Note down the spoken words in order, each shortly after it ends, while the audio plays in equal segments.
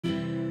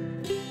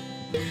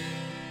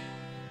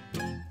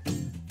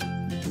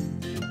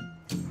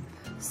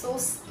So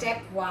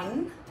step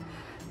 1,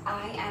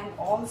 I am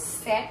all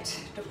set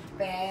to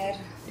prepare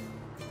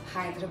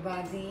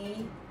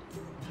Hyderabadi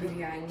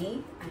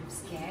biryani. I'm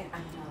scared,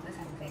 I'm nervous,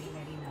 I'm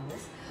very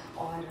nervous.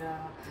 और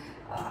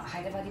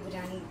हैदराबादी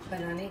बिरयानी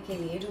बनाने के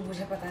लिए जो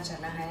मुझे पता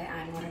चला है,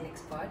 I am not an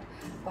expert,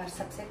 पर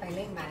सबसे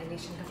पहले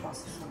मैरिनेशन का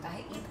प्रोसेस होता है.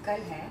 ईद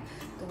कल है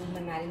तो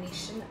मैं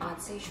मैरिनेशन आज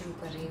से ही शुरू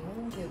कर रही हूँ.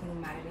 We are going to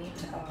marinate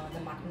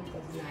the mutton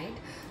overnight.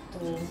 तो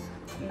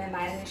मैं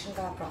मैरिनेशन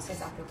का प्रोसेस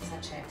आप लोग के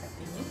साथ शेयर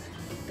करती हूँ.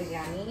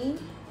 बिरयानी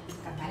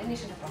का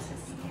मैरिनेशन का प्रोसेस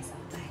कैसा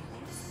होता है.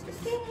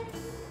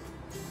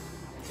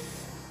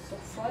 So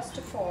first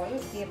of all,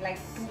 we have like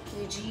 2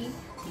 kg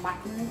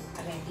mutton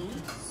ready.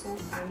 So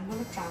I'm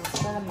going to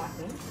transfer the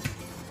mutton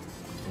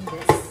in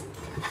this.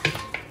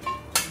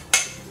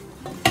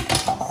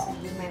 So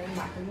ये मैंने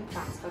mutton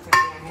transfer कर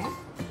दिया है.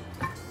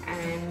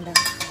 And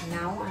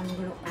now I'm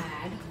going to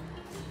add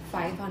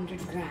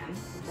 500 gram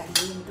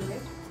दही into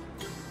it.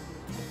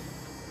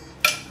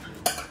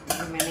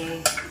 तो मैंने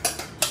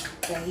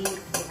दही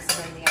mix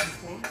कर दिया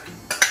इसमें.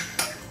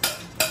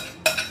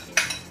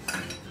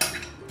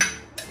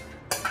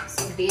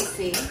 They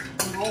say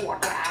no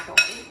water at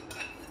all.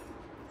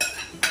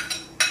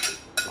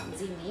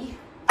 Clumsy me.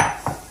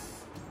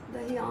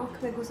 दही आँख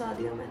में घुसा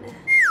दिया मैंने.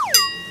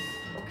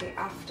 Okay,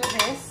 after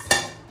this,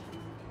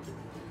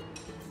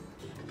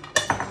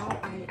 now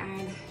I'll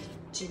add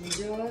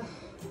ginger,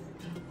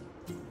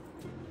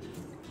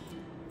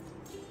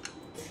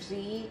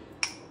 3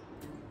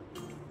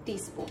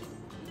 teaspoons.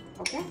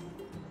 Okay.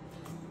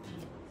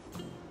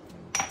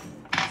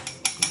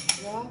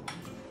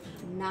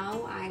 Now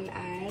I'll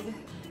add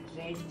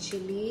red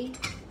chili,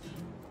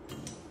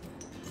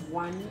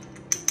 1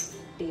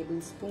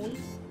 tablespoon.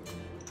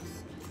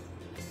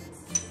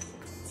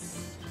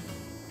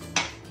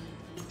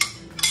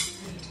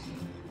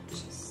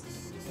 Just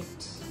a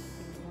bit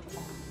more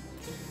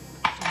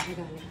ginger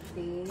garlic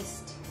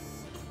paste.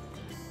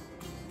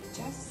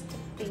 Just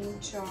a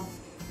pinch of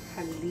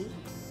haldi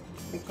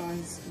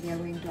because we are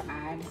going to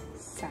add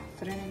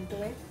saffron into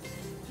it.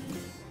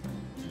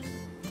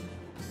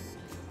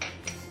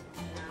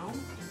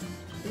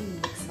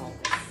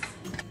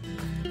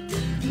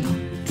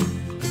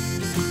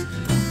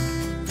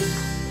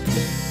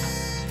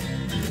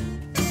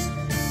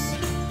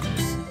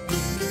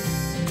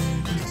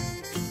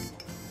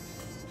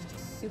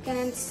 You can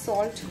add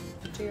salt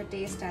to your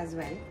taste as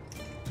well.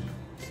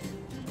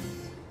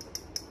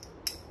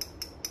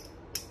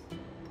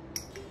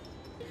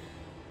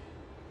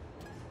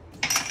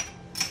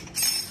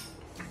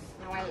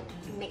 Now I'll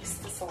mix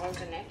the salt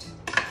in it.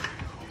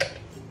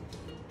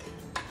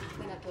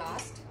 Then at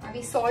last,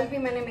 अभी salt भी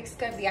मैंने mix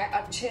कर दिया है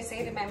अच्छे से.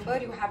 Remember,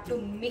 you have to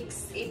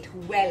mix it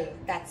well.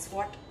 That's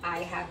what I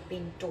have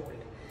been told.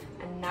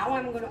 And now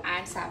I'm going to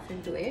add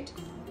saffron to it,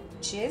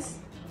 which is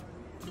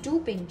 2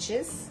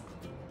 pinches.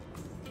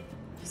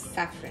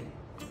 Saffron.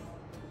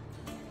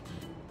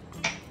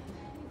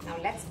 Now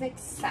let's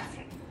mix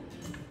saffron.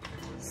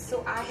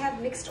 So I have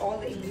mixed all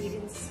the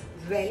ingredients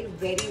very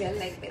well.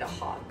 Like मेरा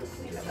हाथ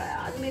दुखने लगा है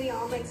आज. मेरी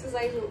arm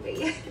exercise हो गई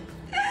है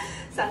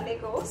संडे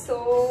को. So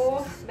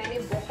मैंने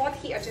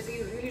बहुत ही अच्छे से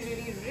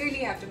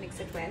really have to mix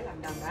it well.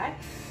 I've done that.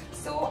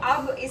 So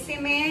अब इसे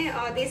मैं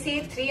they say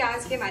 3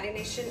 hours के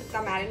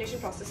मैरिनेशन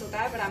प्रोसेस होता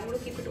है, but I'm going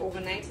to keep it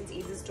overnight since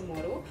Eid is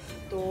tomorrow.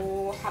 तो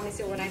हम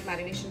इसे ओवरनाइट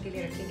मैरिनेशन के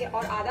लिए रखेंगे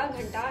और आधा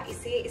घंटा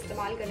इसे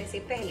इस्तेमाल करने से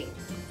पहले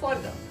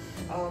फर्दर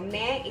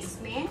मैं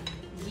इसमें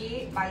ये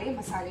वाले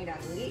मसाले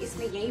डालूंगी.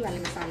 इसमें यही वाले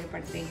मसाले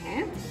पड़ते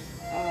हैं,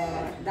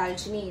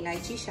 दालचीनी,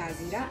 इलायची,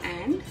 शाजीरा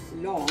एंड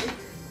लौंग,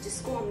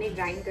 जिसको हमने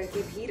ग्राइंड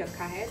करके भी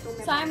रखा है. तो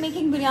मैं I'm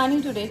making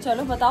biryani today.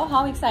 चलो बताओ,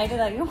 how excited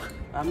are you?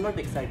 I'm not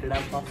excited.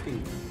 I'm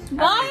fasting.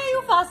 Why are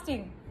you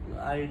fasting?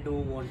 I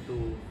don't want to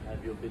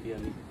have your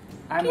biryani.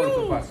 I'm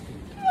also fasting.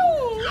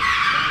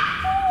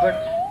 But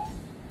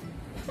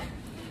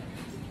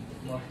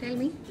Tell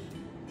me,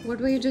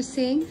 what were you just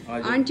saying?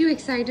 Aren't you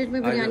excited?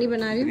 मैं बिरयानी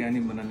बना रही हूँ. बिरयानी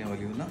बनाने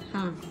वाली हूँ ना.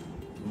 हाँ.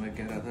 तो मैं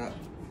कह रहा था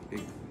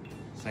एक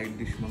साइड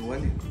डिश मंगवा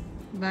ली.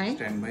 Bye.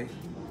 Stand by.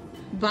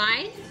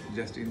 Bye.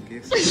 Just in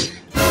case.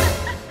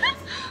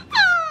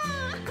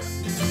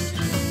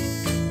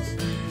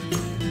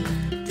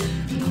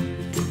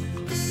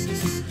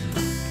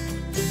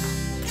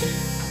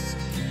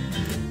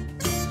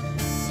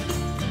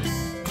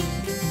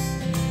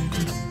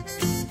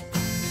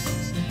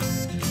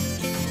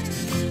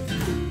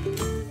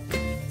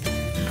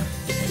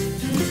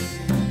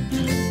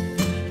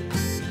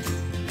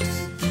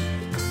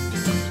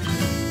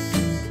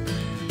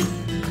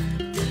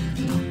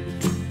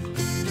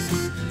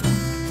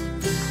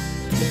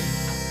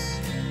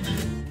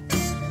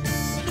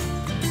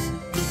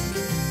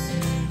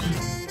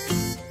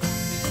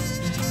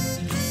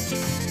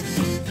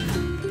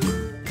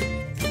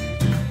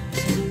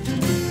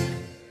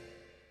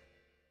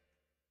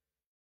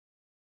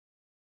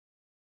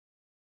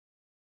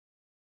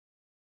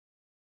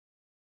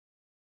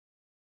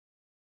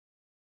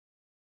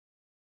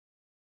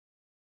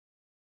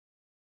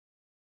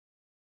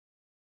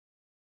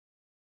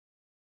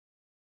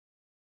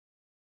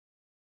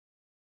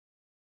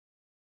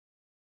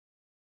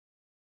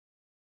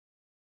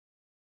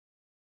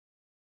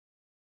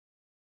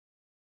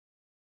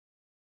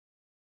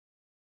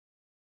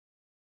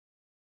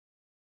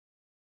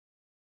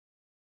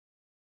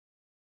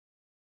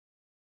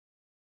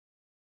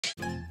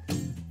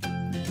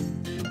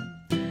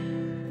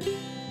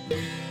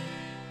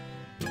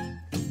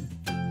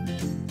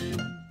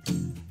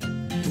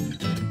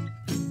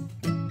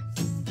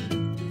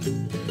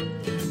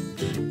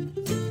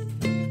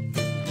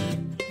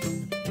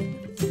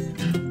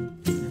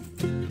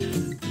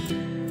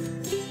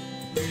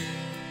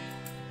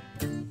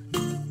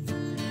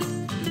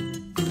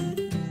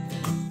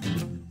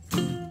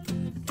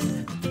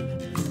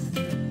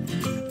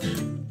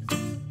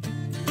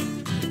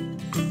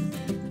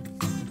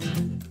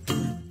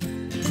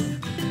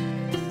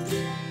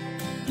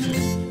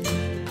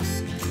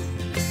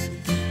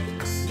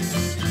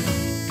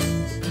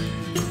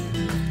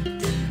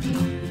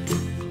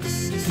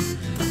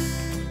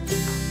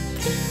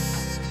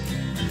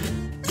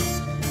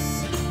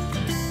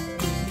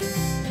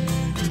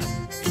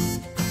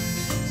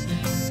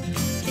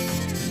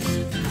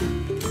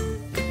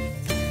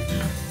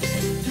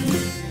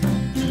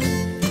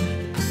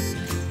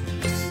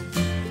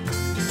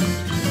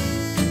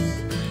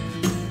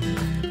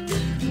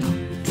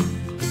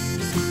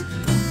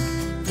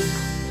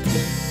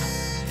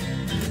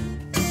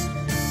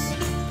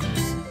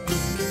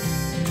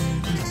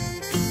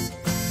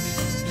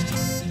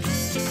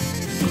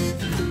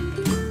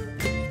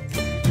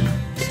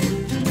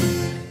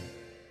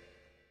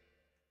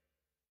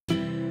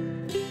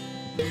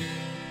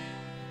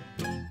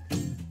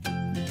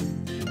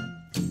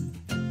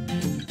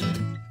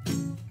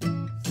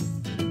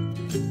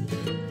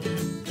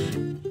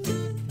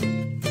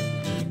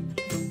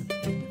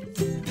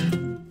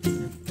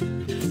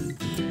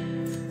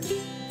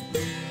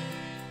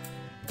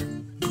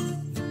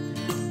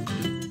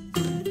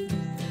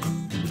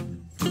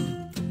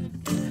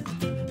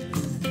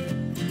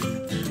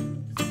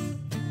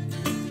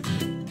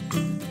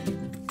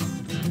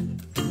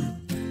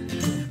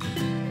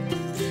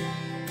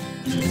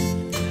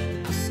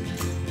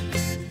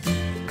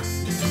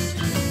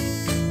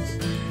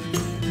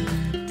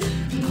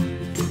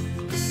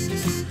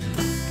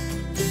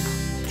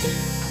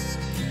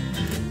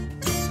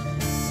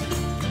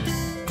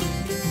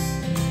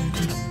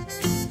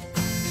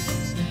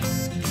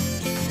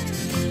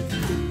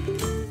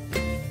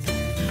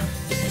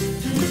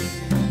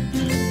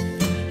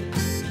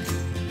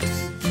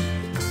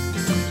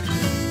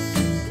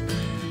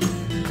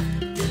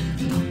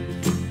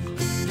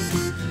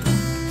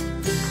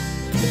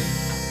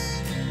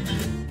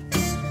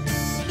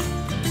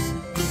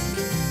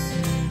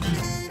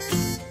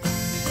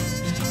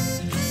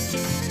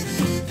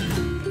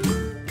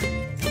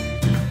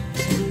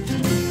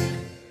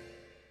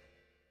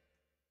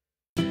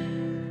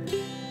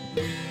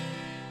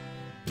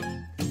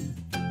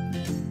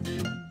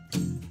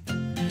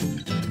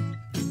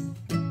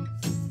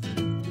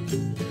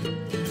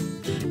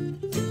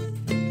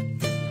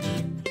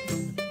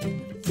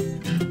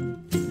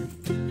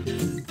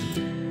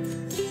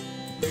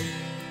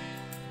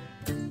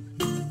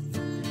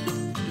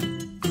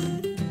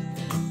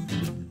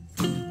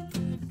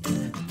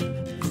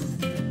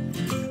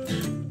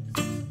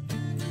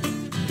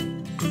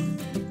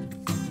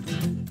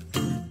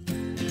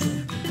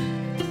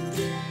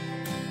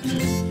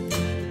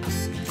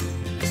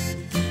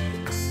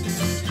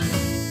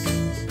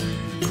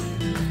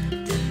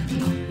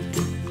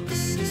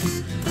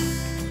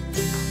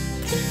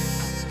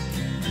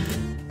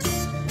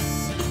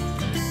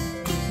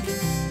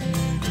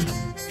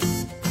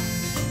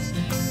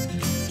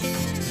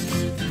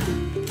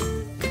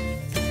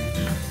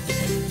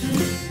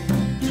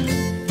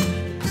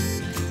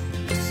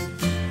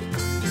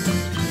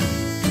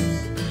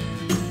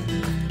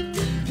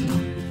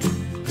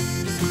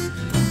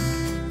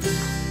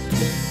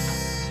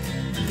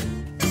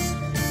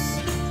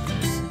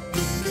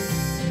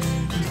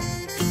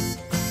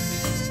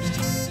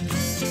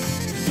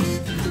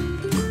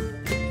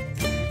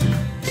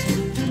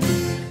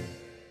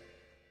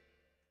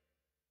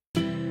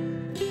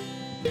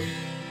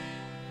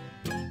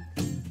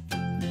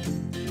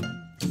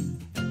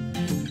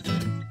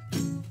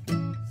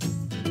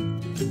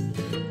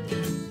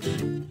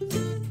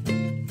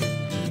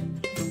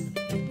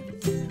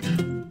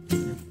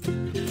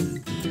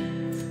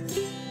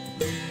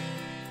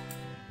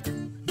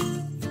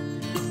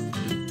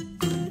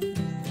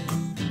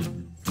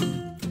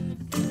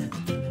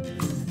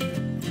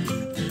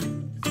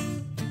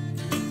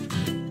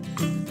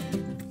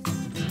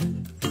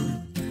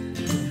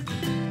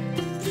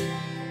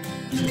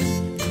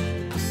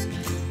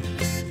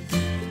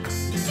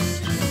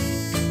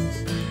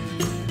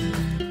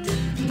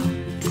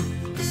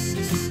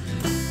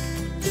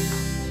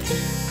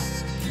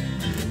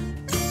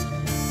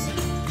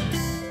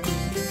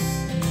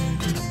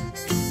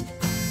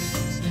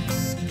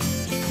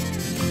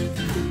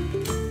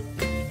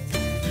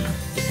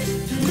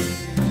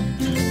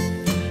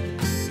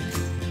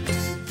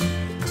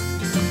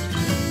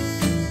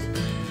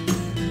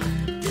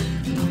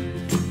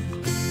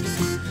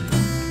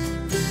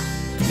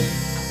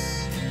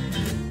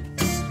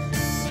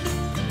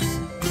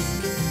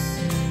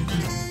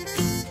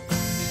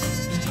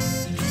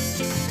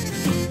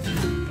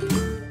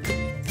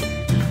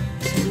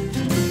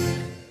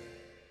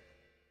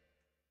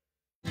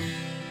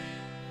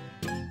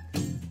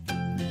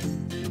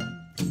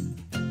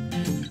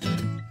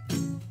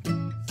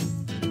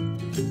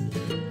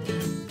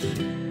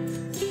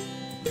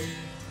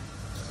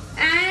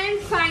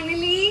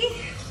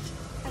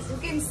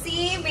 Can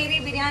see मेरी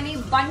बिरयानी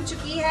बन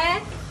चुकी है,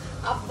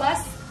 अब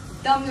बस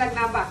दम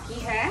लगना बाकी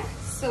है.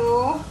 So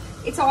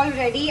it's all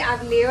ready.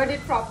 I've layered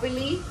it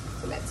properly.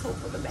 So let's hope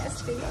for the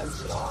best.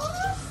 Fingers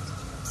crossed.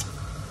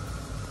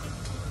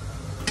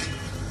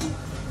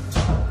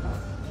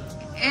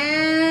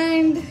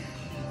 And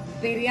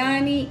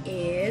biryani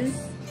is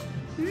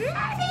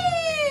ready.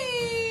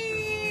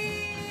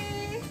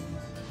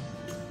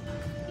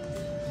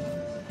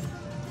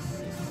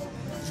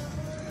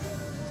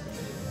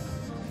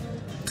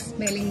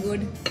 Smelling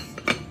good.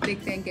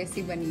 देखते हैं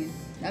कैसी बनी है.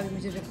 अभी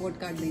मुझे रिपोर्ट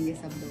कार्ड देंगे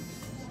सब लोग.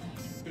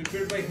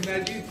 Prepared by Hina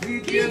ji. 3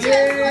 cheers.